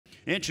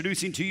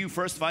Introducing to you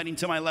first, fighting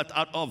to my left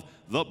out of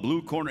the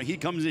blue corner. He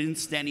comes in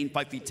standing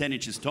 5 feet 10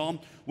 inches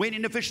tall,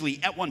 weighing officially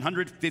at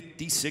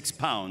 156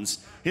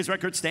 pounds. His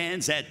record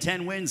stands at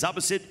 10 wins,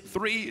 opposite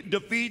 3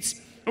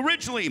 defeats.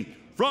 Originally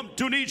from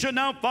Tunisia,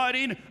 now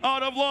fighting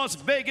out of Las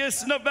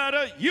Vegas,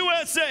 Nevada,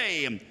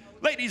 USA.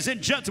 Ladies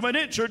and gentlemen,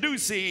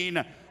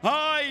 introducing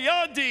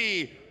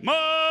Ayadi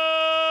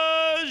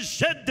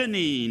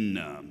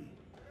Majdeddine.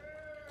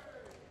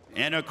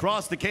 And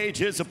across the cage,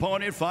 his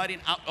opponent fighting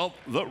out of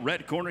the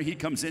red corner. He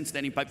comes in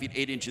standing 5 feet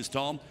 8 inches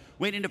tall,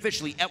 weighing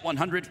officially at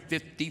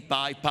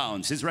 155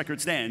 pounds. His record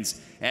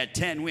stands at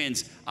 10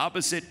 wins,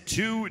 opposite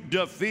 2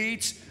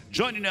 defeats.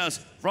 Joining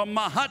us from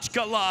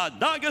Makhachkala,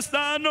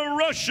 Dagestan,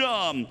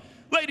 Russia.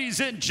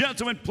 Ladies and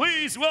gentlemen,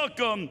 please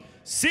welcome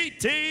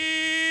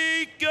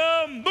Sitik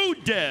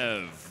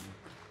Muduev.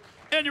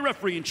 And your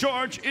referee in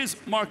charge is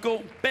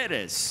Marco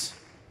Perez.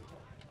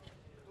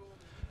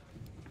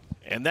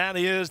 And that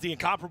is the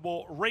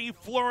incomparable Ray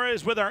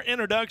Flores with our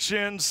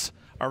introductions.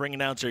 Our ring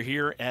announcer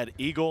here at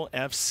Eagle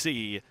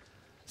FC,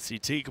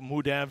 Sitik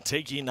Muduev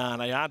taking on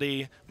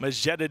Ayadi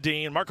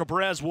Majdeddine. Marco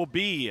Perez will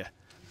be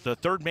the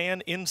third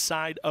man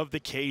inside of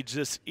the cage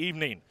this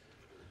evening.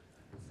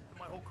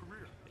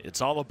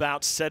 It's all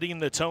about setting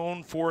the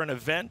tone for an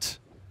event.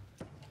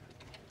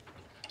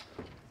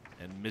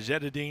 And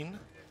Majdeddine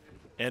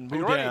and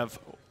Muduev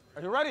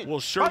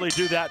will surely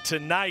do that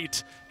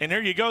tonight. And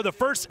here you go, the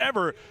first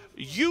ever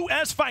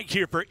U.S. fight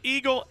here for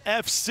Eagle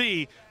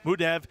FC,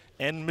 Muduev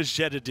and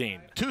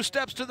Majdeddine. 2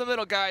 steps to the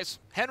middle, guys.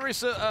 Henry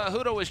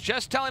Cejudo was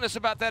just telling us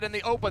about that in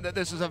the open, that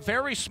this is a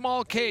very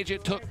small cage.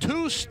 It took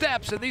 2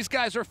 steps, and these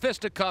guys are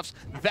fisticuffs.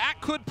 That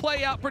could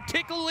play out,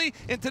 particularly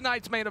in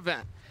tonight's main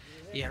event.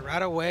 Yeah,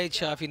 right away,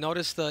 Chuff. You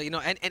notice the,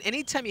 and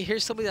anytime you hear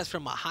somebody that's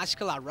from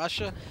Makhachkala,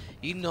 Russia,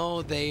 you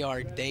know they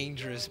are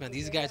dangerous, man.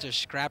 These guys are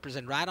scrappers,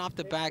 and right off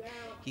the back,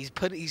 he's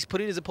putting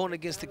his opponent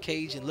against the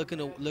cage and looking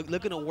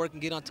to work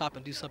and get on top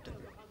and do something.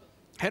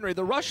 Henry,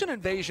 the Russian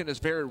invasion is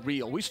very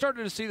real. We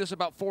started to see this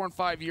about 4 and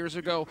 5 years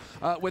ago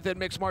within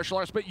mixed martial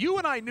arts, but you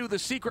and I knew the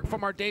secret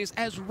from our days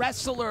as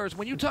wrestlers.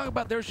 When you talk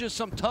about there's just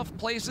some tough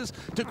places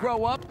to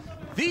grow up,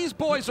 these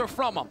boys are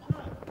from them.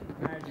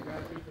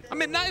 I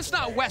mean, it's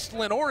not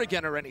Westland,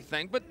 Oregon or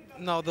anything, but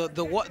no,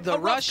 the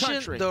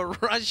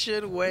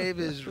Russian wave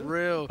is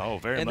real. Oh,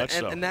 very much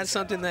so. And that's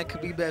something that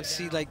Khabib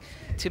FC, like,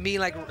 to me,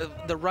 like,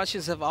 the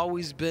Russians have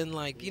always been,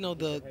 like,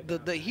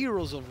 the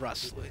heroes of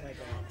wrestling.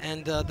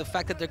 And the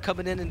fact that they're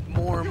coming in and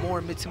more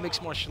to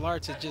mixed martial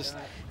arts,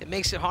 it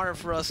makes it harder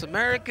for us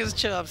Americans,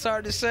 Chubb.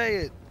 Sorry to say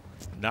it.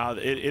 No,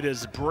 it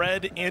is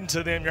bred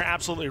into them. You're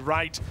absolutely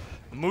right.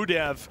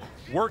 Muduev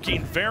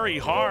working very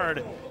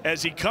hard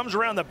as he comes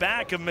around the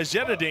back of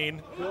Majdeddine.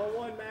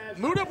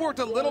 Muduev worked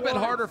a little bit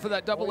harder for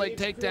that double leg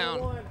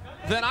takedown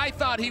than I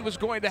thought he was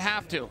going to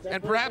have to.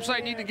 And perhaps I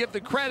need to give the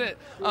credit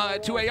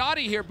to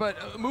Ayadi here, but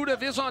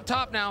Muduev is on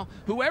top now.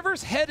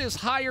 Whoever's head is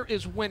higher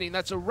is winning.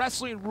 That's a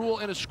wrestling rule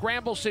in a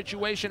scramble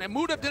situation. And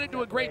Muduev didn't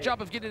do a great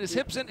job of getting his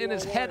hips in and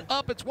his head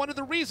up. It's one of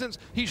the reasons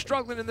he's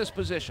struggling in this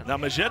position. Now,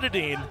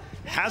 Majdeddine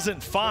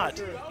hasn't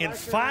fought in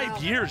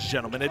 5 years,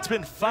 gentlemen. It's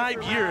been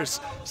 5 years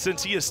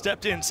since he has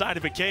stepped inside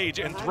of a cage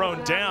and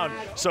thrown down.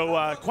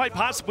 So quite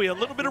possibly a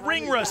little bit of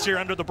ring rust here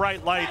under the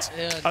bright lights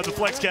of the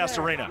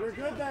FlexCast Arena.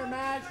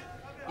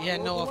 Yeah,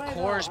 no, of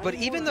course. But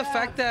even the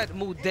fact that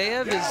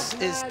Muduev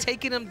is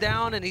taking him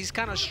down and he's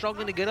kind of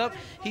struggling to get up,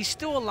 he's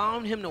still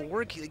allowing him to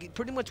work.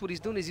 Pretty much what he's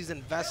doing is he's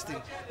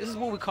investing. This is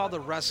what we call the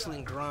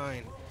wrestling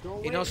grind.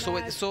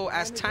 So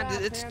as time,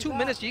 it's 2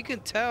 minutes, you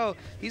can tell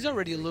he's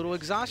already a little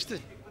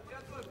exhausted.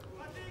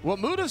 Well,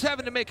 Muda's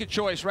having to make a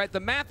choice, right? The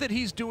math that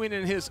he's doing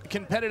in his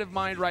competitive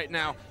mind right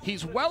now,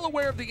 he's well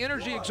aware of the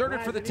energy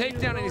exerted for the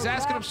takedown, and he's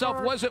asking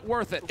himself, was it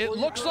worth it? It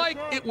looks like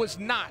it was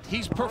not.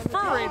 He's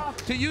preferring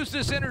to use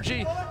this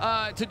energy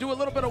to do a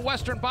little bit of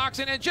Western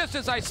boxing, and just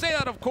as I say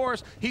that, of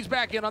course, he's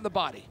back in on the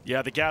body.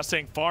 Yeah, the gas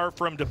tank far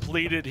from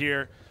depleted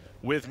here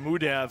with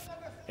Muduev.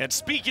 And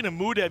speaking of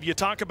Muduev, you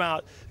talk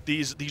about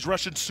these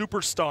Russian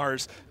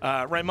superstars,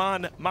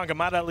 Rayman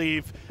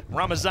Magomadaliyev,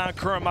 Ramazan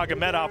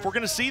Kuramagomedov. We're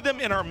going to see them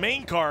in our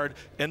main card,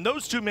 and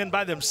those 2 men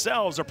by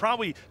themselves are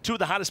probably 2 of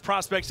the hottest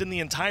prospects in the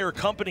entire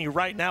company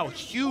right now.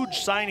 Huge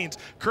signings.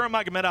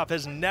 Kuramagomedov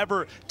has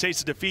never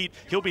tasted defeat.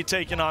 He'll be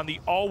taking on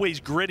the always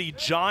gritty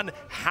John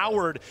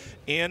Howard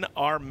in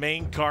our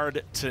main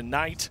card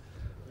tonight.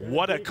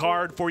 What a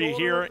card for you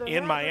here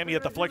in Miami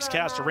at the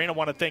FlexCast Arena. I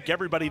want to thank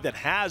everybody that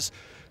has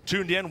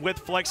tuned in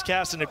with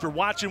FlexCast, and if you're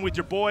watching with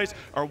your boys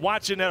or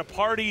watching at a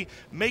party,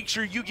 make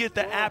sure you get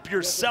the app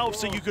yourself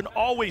so you can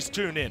always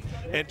tune in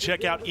and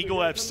check out Eagle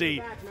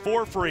FC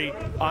for free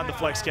on the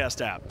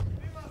FlexCast app.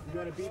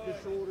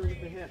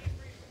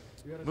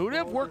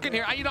 Muduev working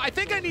here. I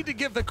think I need to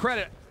give the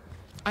credit.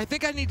 I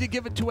think I need to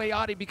give it to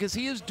Ayadi because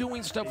he is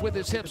doing stuff with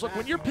his hips. Look,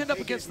 when you're pinned up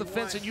against the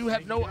fence and you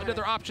have no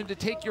other option to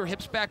take your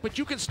hips back, but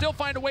you can still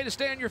find a way to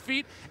stay on your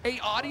feet,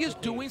 Ayadi is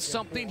doing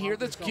something here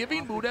that's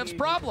giving Mudev's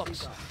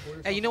problems.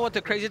 And you know what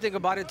the crazy thing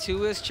about it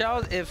too is,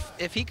 Charles?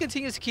 If he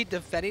continues to keep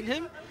defending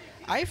him,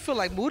 I feel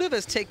like Muduev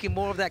is taking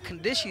more of that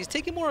condition. He's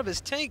taking more of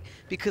his tank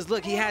because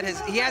look, he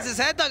has his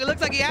head dug. It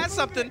looks like he has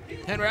something.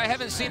 Henry, I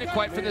haven't seen it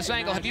quite from this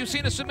angle. Have you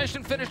seen a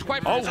submission finished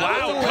quite from this wow.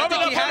 angle?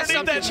 Coming up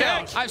underneath that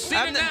neck. I've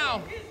seen it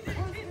now.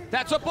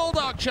 That's a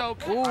bulldog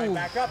choke. Ooh. Right,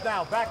 back up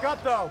now. Back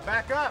up, though.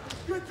 Back up.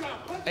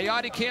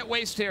 Ayadi can't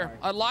waste here.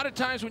 A lot of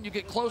times when you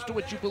get close to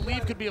what you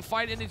believe could be a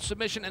fight-ending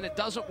submission and it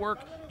doesn't work,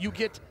 you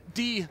get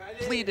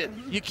depleted.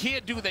 You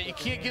can't do that. You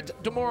can't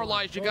get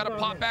demoralized. You got to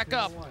pop back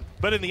up.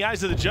 But in the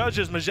eyes of the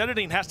judges,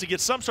 Majdeddine has to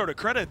get some sort of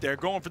credit there,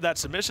 going for that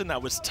submission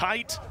that was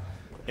tight.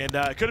 And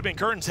it could have been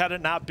curtains had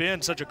it not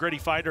been such a gritty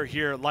fighter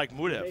here like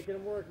Muduev. Making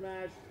him work,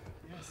 Maj.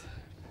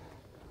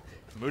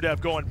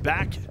 Muduev going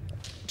back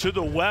to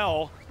the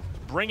well,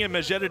 bringing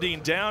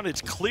Majdeddine down.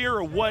 It's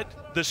clear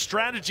what the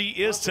strategy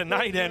is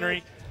tonight,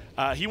 Henry.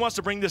 He wants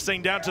to bring this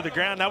thing down to the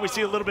ground. Now we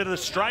see a little bit of the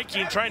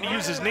striking, trying to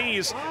use his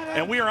knees,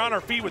 and we are on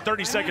our feet with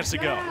 30 seconds to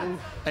go.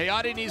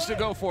 Ayadi needs to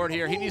go for it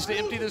here. He needs to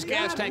empty this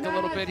gas tank a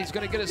little bit. He's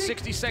going to get a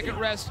 60-second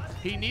rest.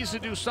 He needs to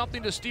do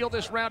something to steal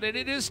this round, and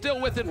it is still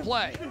within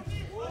play.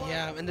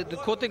 Yeah, and the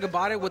cool thing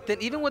about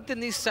it, even within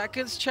these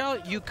seconds, Chow,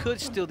 you could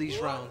steal these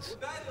rounds.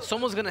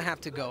 Someone's going to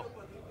have to go.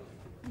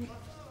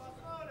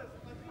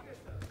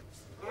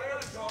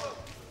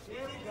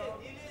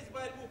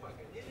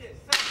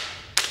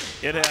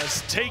 It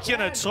has taken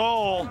a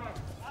toll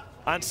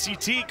on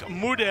Sitik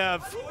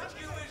Muduev.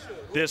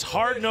 This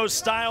hard-nosed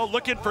style,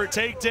 looking for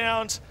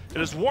takedowns. It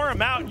has worn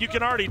him out. You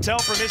can already tell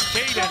from his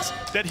cadence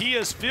that he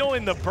is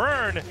feeling the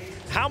burn.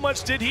 How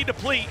much did he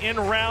deplete in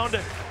round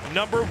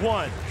number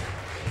 1?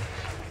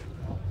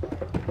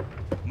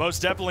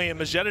 Most definitely, and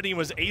Majdeddine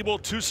was able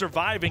to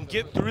survive and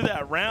get through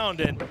that round.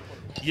 And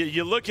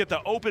you look at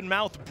the open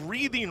mouth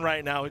breathing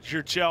right now at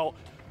your Chell.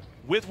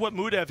 With what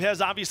Muduev has,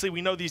 obviously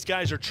we know these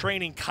guys are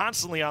training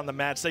constantly on the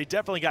mats. They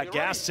definitely got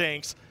gas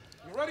tanks.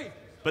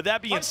 But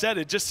that being said,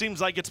 it just seems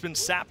like it's been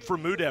sapped for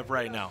Muduev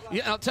right now.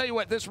 Yeah, I'll tell you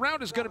what, this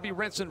round is going to be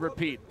rinse and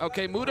repeat.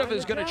 Okay, Muduev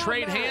is going to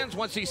trade hands.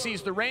 Once he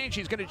sees the range,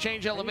 he's going to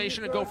change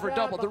elevation and go for a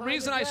double. The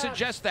reason I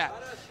suggest that,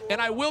 and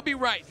I will be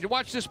right, you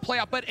watch this play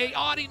out, but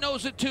Ayadi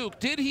knows it too.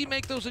 Did he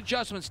make those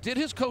adjustments? Did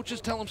his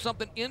coaches tell him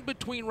something in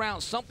between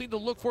rounds, something to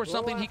look for,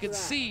 something he could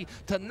see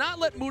to not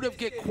let Muduev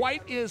get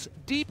quite as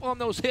deep on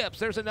those hips?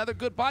 There's another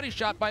good body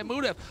shot by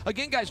Muduev.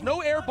 Again, guys,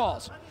 no air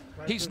balls.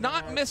 He's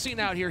not missing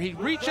out here. He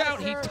reached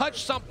out, he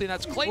touched something.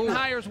 That's Clayton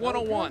Hires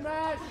 101.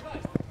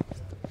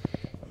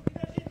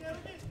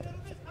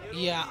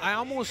 Yeah, I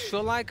almost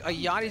feel like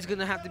Ayadi's going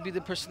to have to be the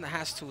person that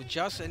has to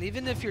adjust. And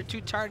even if you're too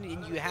tired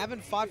and you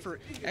haven't fought for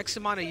X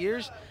amount of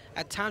years,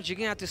 at times you're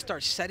going to have to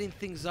start setting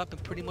things up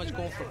and pretty much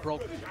going for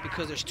broke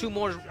because there's two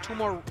more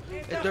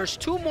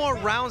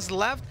rounds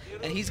left,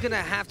 and he's going to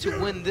have to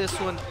win this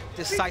one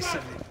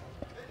decisively.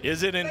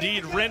 Is it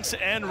indeed rinse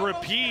and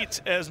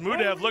repeat as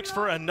Muduev looks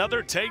for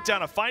another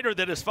takedown, a fighter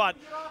that has fought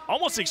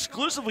almost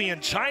exclusively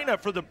in China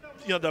for the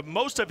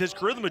most of his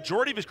career. The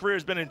majority of his career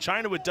has been in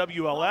China with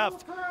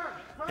WLF.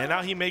 And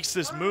now he makes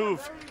this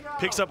move,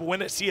 picks up a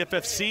win at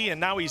CFFC, and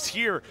now he's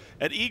here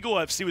at Eagle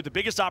FC with the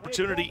biggest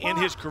opportunity in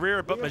his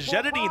career. But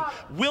Majdeddine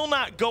will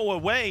not go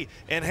away.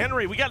 And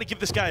Henry, we got to give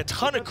this guy a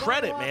ton of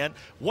credit, man.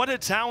 What a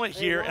talent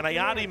here. And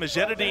Ayadi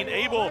Majdeddine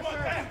able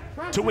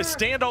to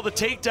withstand all the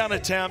takedown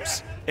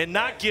attempts and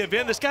not give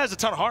in. This guy has a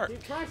ton of heart.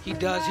 He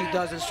does, he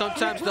does. And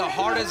sometimes the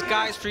hardest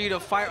guys for you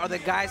to fight are the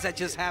guys that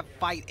just have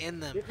fight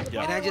in them.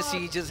 Yeah. And I just see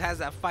he just has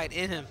that fight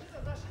in him.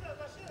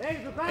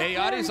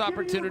 Ayadi's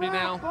opportunity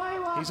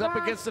now. He's up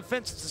against the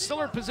fence. It's a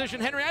stiller position.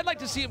 Henry, I'd like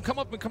to see him come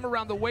up and come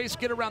around the waist,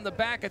 get around the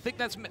back. I think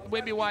that's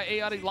maybe why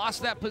Ayadi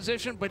lost that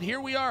position. But here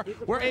we are,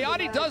 where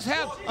Ayadi does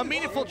have a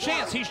meaningful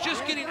chance. He's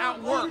just getting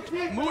outworked.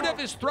 Muduev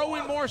is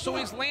throwing more, so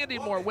he's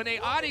landing more. When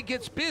Ayadi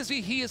gets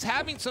busy, he is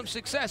having some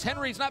success.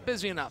 Henry's not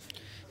busy enough.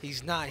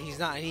 He's not,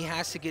 and he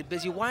has to get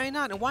busy. Why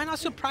not? And why not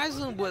surprise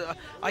him with,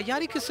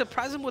 Ayadi could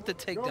surprise him with the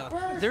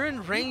takedown. They're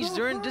in range,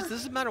 this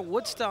doesn't matter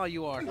what style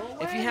you are.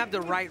 If you have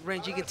the right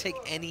range, you can take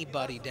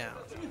anybody down.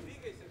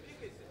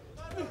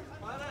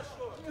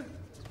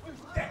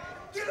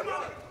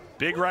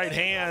 Big right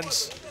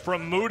hands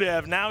from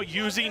Muduev, now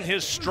using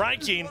his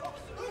striking.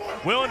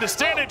 Willing to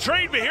stand and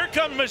trade, but here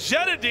comes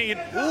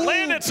Majdeddine,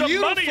 landed some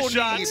money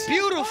shots.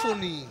 Beautiful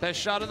knee. Best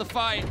shot of the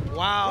fight.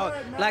 Wow,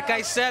 like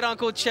I said,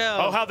 Uncle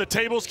Chell. Oh, how the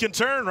tables can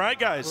turn, right,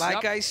 guys?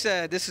 Like I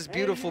said, this is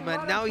beautiful,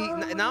 man.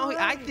 Now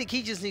I think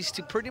he just needs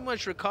to pretty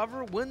much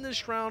recover, win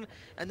this round,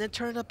 and then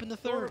turn it up in the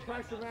third.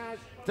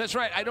 That's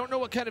right. I don't know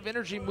what kind of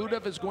energy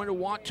Muduev is going to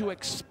want to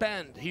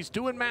expend. He's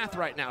doing math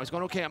right now. He's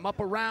going, okay, I'm up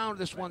around.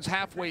 This one's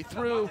halfway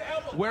through.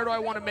 Where do I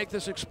want to make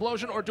this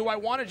explosion, or do I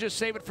want to just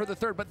save it for the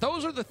third? But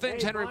those are the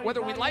things, Henry,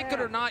 whether we like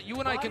it or not, you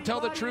and I can tell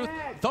the truth.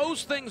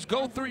 Those things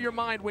go through your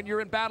mind when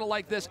you're in battle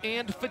like this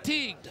and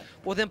fatigued.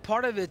 Well, then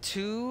part of it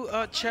too,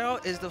 Chow,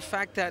 is the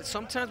fact that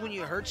sometimes when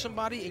you hurt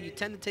somebody and you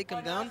tend to take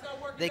them down,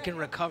 they can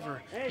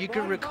recover. You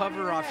can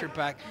recover off your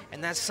back,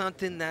 and that's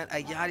something that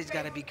Ayadi's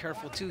got to be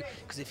careful too,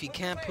 because if you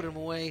can't put him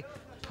away,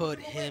 put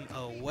him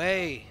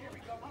away.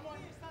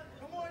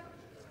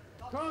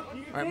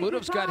 right,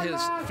 Mudev's got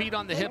his feet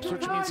on the hips,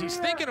 which means he's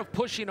thinking of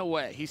pushing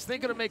away. He's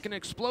thinking of making an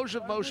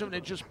explosive motion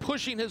and just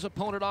pushing his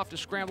opponent off to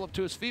scramble up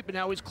to his feet, but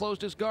now he's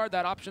closed his guard.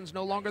 That option's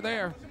no longer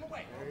there.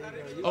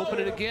 Open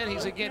it again.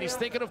 He's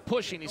thinking of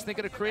pushing. He's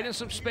thinking of creating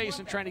some space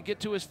and trying to get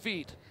to his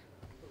feet.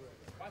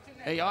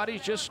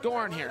 Ayadi's just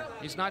scoring here.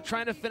 He's not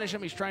trying to finish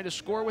him. He's trying to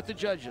score with the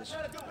judges.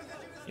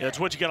 Yeah, that's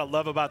what you got to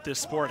love about this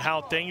sport,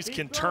 how things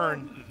can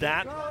turn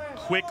that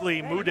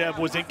quickly. Mudev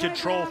was in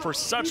control for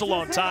such a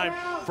long time,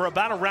 for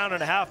about a round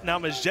and a half. Now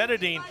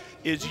Majdeddine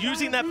is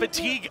using that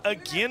fatigue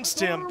against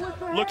him,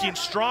 looking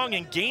strong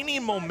and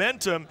gaining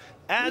momentum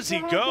as he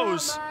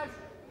goes,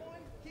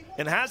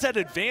 and has that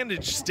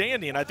advantage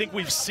standing. I think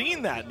we've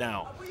seen that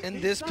now. And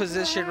this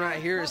position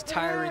right here is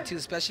tiring too,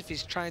 especially if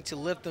he's trying to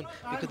lift them,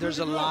 because there's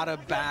a lot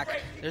of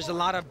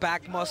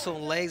back muscle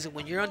and legs, and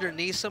when you're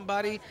underneath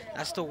somebody,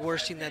 that's the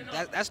worst thing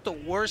that's the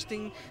worst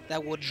thing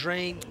that will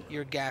drain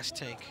your gas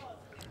tank.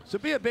 So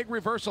be a big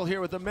reversal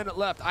here with a minute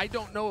left. I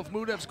don't know if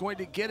Mudev's going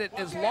to get it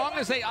as long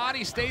as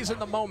Ayadi stays in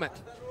the moment.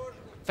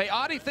 If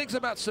Ayadi thinks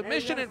about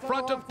submission in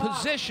front of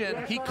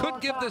position, he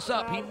could give this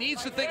up. He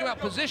needs to think about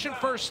position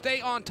first, stay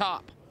on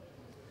top.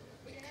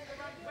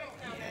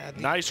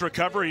 Nice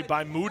recovery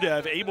by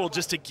Mudev, able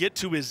just to get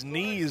to his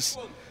knees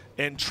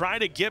and try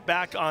to get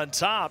back on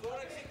top.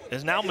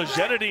 As now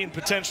Majdeddine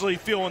potentially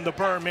feeling the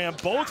burn, man.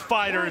 Both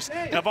fighters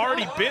have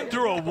already been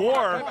through a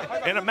war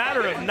in a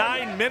matter of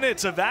 9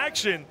 minutes of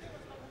action,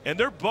 and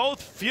they're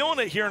both feeling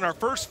it here in our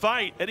first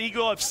fight at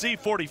Eagle FC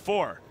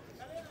 44.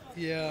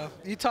 Yeah,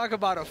 you talk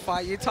about a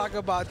fight, you talk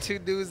about two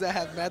dudes that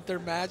have met their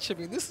match. I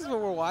mean, this is what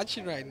we're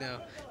watching right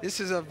now. This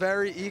is a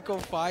very equal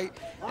fight,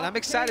 and I'm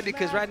excited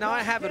because right now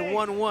I have it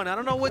 1-1. I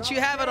don't know what you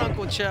have it,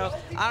 Uncle Cho.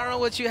 I don't know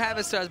what you have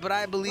it, Stars, but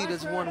I believe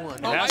it's 1-1.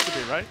 It has to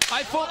be, right?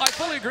 I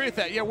fully agree with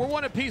that. Yeah, we're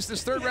one apiece.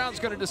 This third round's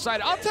going to decide.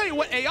 I'll tell you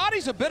what,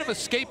 Ayadi's a bit of a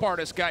escape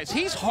artist, guys.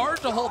 He's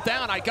hard to hold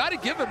down. I got to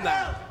give him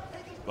that.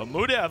 But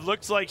Mudev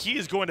looks like he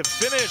is going to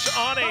finish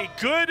on a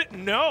good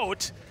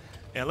note.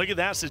 And look at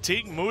that,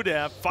 Sitik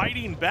Muduev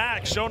fighting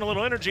back, showing a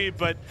little energy,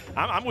 but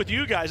I'm with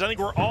you guys. I think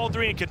we're all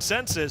three in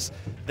consensus.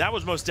 That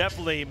was most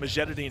definitely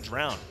Majdeddin's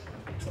round.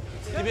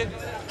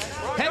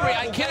 Henry,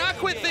 I cannot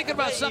quit thinking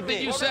about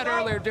something you said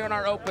earlier during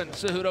our open,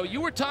 Cejudo.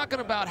 You were talking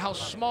about how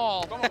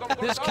small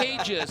this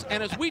cage is,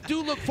 and as we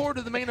do look forward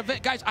to the main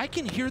event, guys, I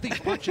can hear these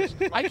punches.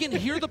 I can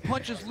hear the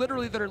punches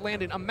literally that are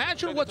landing.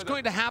 Imagine what's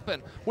going to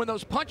happen when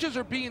those punches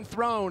are being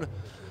thrown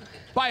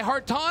by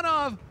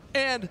Hartanov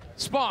and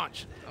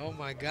Sponge. Oh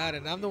my God,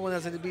 and I'm the one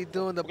that's going to be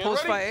doing the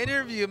post-fight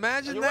interview.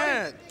 Imagine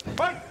that.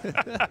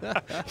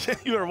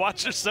 You better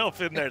watch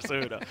yourself in there,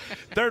 Cejudo.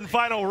 Third and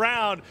final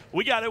round.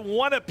 We got it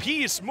one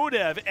apiece,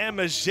 Mudev and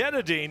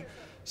Majdeddine.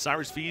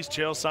 Cyrus Fees,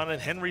 Chael Sonnen,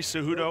 and Henry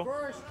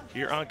Cejudo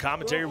here on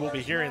commentary. We'll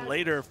be hearing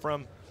later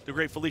from the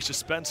great Felicia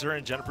Spencer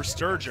and Jennifer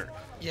Sturger.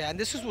 Yeah, and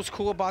this is what's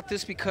cool about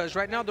this, because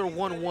right now they're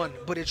 1-1,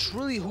 but it's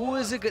really who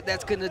is it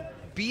that's going to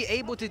be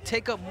able to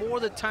take up more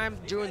of the time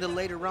during the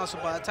later rounds. So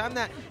by the time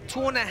that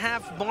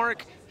 2.5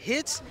 mark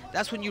hits,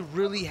 that's when you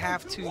really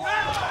have to.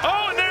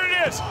 Oh, and there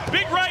it is.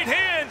 Big right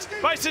hand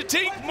by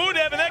Sitik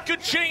Muduev, and that could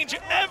change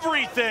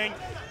everything.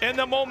 And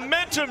the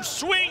momentum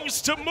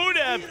swings to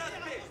Mudev.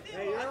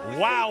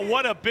 Wow,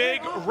 what a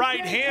big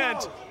right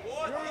hand.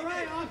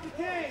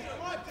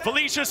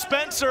 Felicia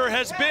Spencer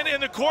has been in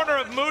the corner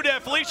of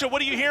Mudev. Felicia,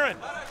 what are you hearing?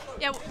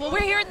 Yeah, well,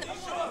 we're hearing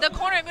the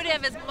corner of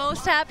Mudev is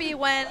most happy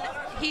when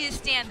he is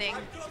standing.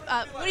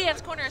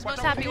 Mudev's corner is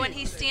most happy when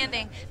he's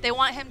standing. They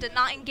want him to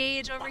not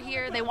engage over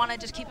here. They want to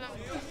just keep him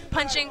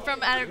punching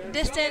from at a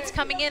distance,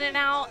 coming in and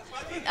out.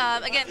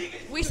 Again,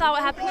 we saw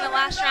what happened in the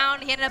last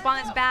round. He ended up on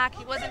his back.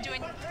 He wasn't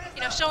doing,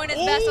 showing his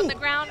best on the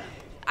ground.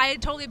 I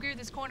totally agree with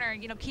this corner.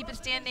 Keep it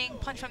standing,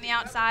 punch from the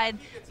outside.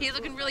 He's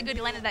looking really good.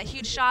 He landed that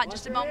huge shot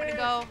just a moment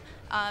ago.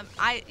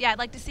 I'd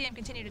like to see him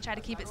continue to try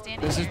to keep it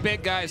standing. This is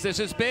big, guys. This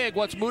is big.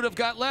 What's Mudev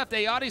got left?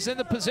 Ayadi's in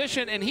the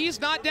position, and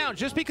he's not down.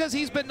 Just because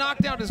he's been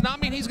knocked down does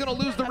not mean he's going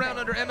to lose the round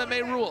under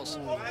MMA rules.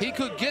 He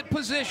could get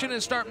position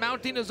and start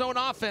mounting his own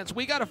offense.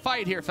 We got to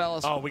fight here,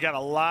 fellas. Oh, we got a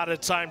lot of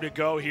time to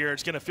go here.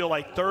 It's going to feel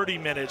like 30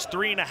 minutes,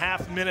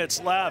 3.5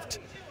 minutes left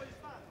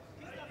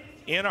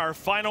in our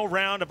final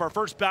round of our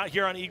first bout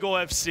here on Eagle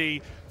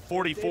FC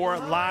 44,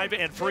 live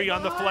and free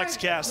on the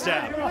FlexCast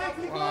app.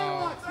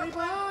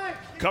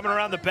 Coming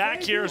around the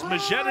back here is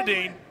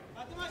Majdeddine.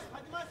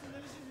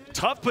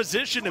 Tough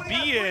position to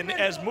be in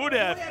as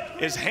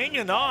Mudev is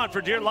hanging on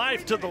for dear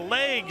life to the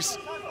legs,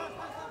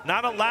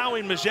 not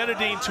allowing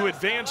Majdeddine to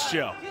advance,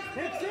 Joe.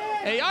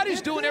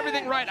 Ayadi's doing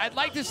everything right. I'd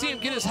like to see him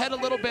get his head a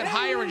little bit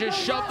higher and just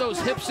shove those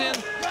hips in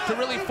to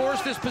really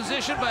force this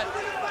position, but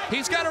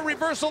he's got a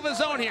reversal of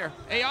his own here.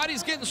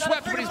 Ayadi's getting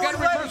swept, but he's got a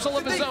reversal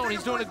of his own.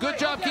 He's doing a good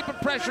job keeping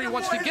pressure. He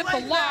wants to get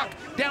the lock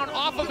down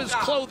off of his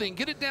clothing,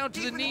 get it down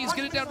to the knees,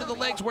 get it down to the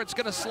legs where it's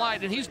going to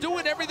slide, and he's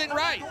doing everything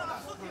right.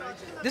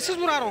 This is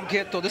what I don't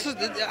get, though.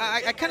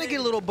 I kind of get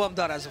a little bummed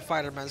out as a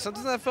fighter, man.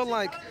 Sometimes I feel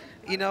like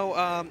you know,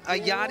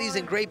 Ayadi's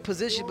in great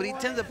position, but he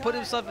tends to put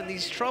himself in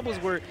these troubles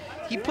where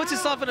he puts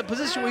himself in a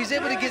position where he's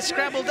able to get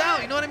scrambled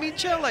out. You know what I mean,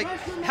 Chill? Like,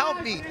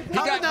 help me.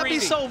 How can I be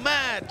so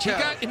mad, Chill?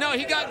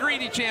 He got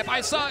greedy, champ.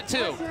 I saw it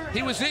too.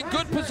 He was in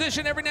good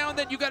position. Every now and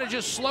then you got to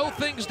just slow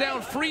things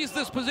down, freeze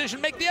this position,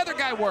 make the other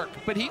guy work.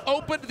 But he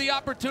opened the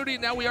opportunity,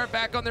 and now we are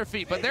back on their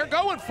feet. But they're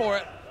going for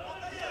it.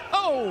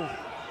 Oh,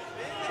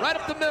 right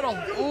up the middle.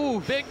 Ooh,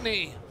 big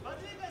knee.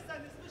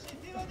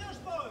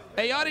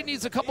 Ayadi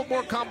needs a couple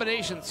more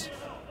combinations.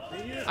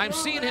 I'm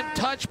seeing him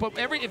touch, but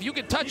if you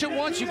can touch it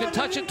once, you can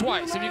touch it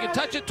twice. If you can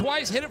touch it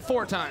twice, hit it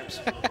 4 times.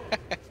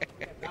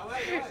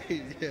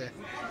 Yeah.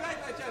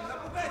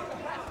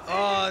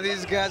 Oh,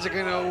 these guys are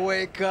gonna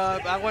wake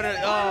up.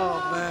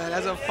 Oh man,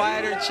 as a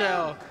fighter,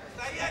 Chill,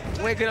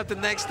 waking up the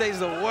next day is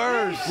the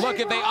worst. Look,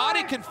 if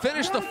Ayadi can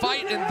finish the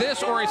fight in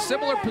this or a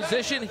similar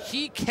position,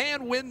 he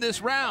can win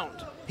this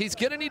round. He's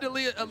going to need a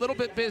little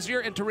bit busier.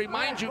 And to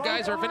remind you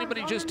guys, or if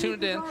anybody just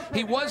tuned in,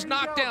 he was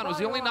knocked down. It was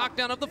the only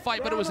knockdown of the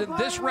fight, but it was in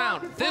this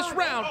round. This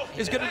round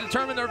is going to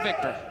determine their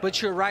victor.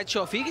 But you're right,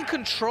 Joe. If he can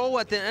control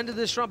at the end of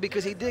this round,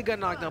 because he did get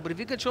knocked down, but if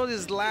he controls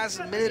his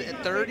last minute and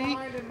 30,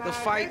 the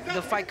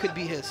fight could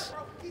be his.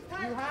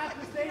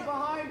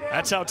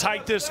 That's how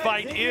tight this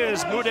fight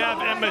is.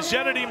 Muduev and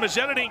Majdeddine.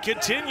 Majdeddine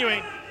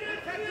continuing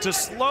to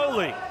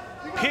slowly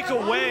pick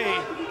away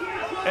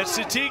at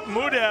Sitik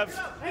Muduev.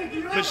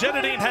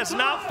 Majdeddine has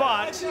not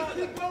fought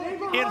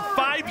in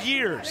 5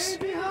 years.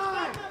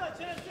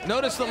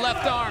 Notice the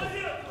left arm.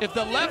 If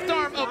the left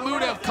arm of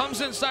Muduev comes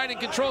inside and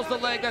controls the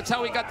leg, that's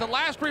how he got the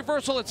last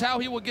reversal. It's how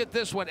he will get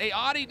this one.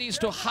 Ayadi needs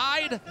to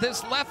hide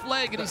this left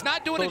leg, and he's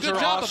not doing a good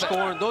job of it.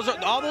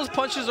 All those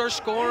punches are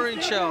scoring,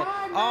 Chell.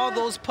 All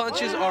those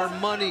punches are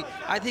money.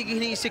 I think he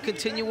needs to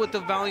continue with the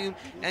volume.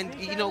 And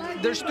you know,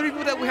 there's 3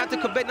 people that we have to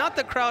convey. Not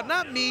the crowd,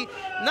 not me,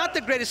 not the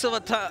greatest of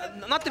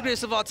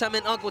all time,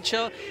 and Uncle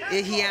Chell.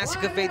 He has to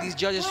convey these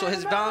judges, so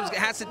his volume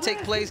has to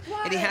take place,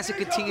 and he has to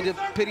continue to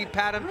pity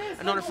pat him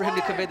in order for him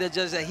to convey the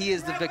judges that he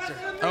is the victor.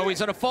 Oh,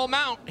 he's at a full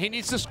mount. He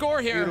needs to score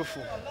here.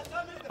 Beautiful.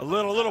 A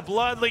little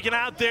blood leaking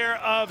out there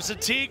of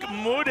Sitik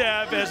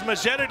Muduev as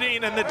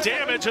Majdeddine, and the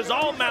damage is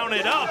all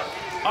mounted up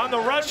on the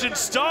Russian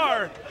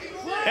star.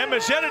 And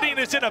Majdeddine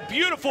is in a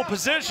beautiful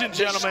position,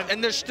 gentlemen.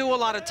 And there's still a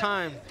lot of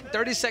time.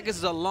 30 seconds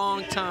is a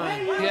long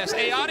time. Yes,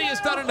 Ayadi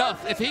has done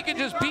enough. If he can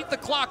just beat the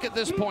clock at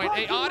this point,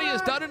 Ayadi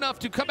has done enough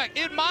to come back.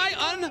 In my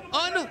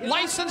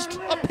unlicensed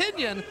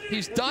opinion,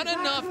 he's done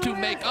enough to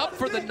make up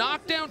for the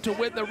knockdown to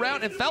win the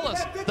round. And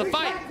fellas, the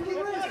fight.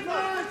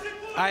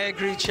 I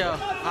agree, Chell.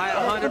 I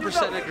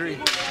 100% agree.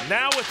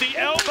 Now with the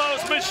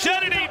elbows,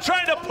 Majdeddine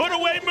trying to put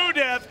away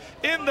Muduev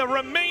in the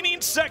remaining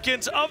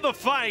seconds of the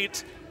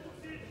fight.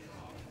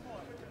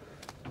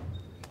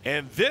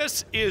 And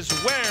this is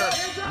where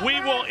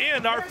we will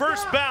end our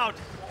first bout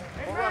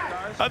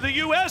of the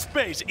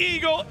US-based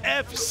Eagle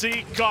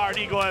FC card.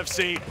 Eagle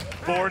FC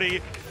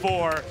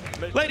 44.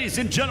 Ladies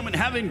and gentlemen,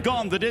 having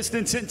gone the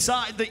distance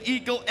inside the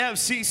Eagle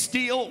FC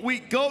steel, we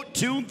go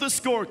to the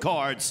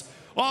scorecards.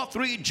 All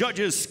 3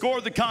 judges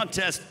scored the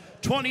contest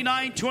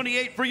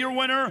 29-28 for your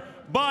winner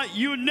by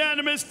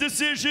unanimous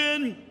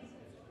decision,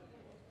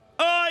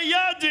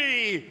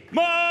 Ayadi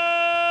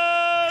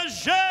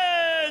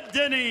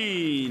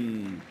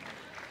Majdeddine.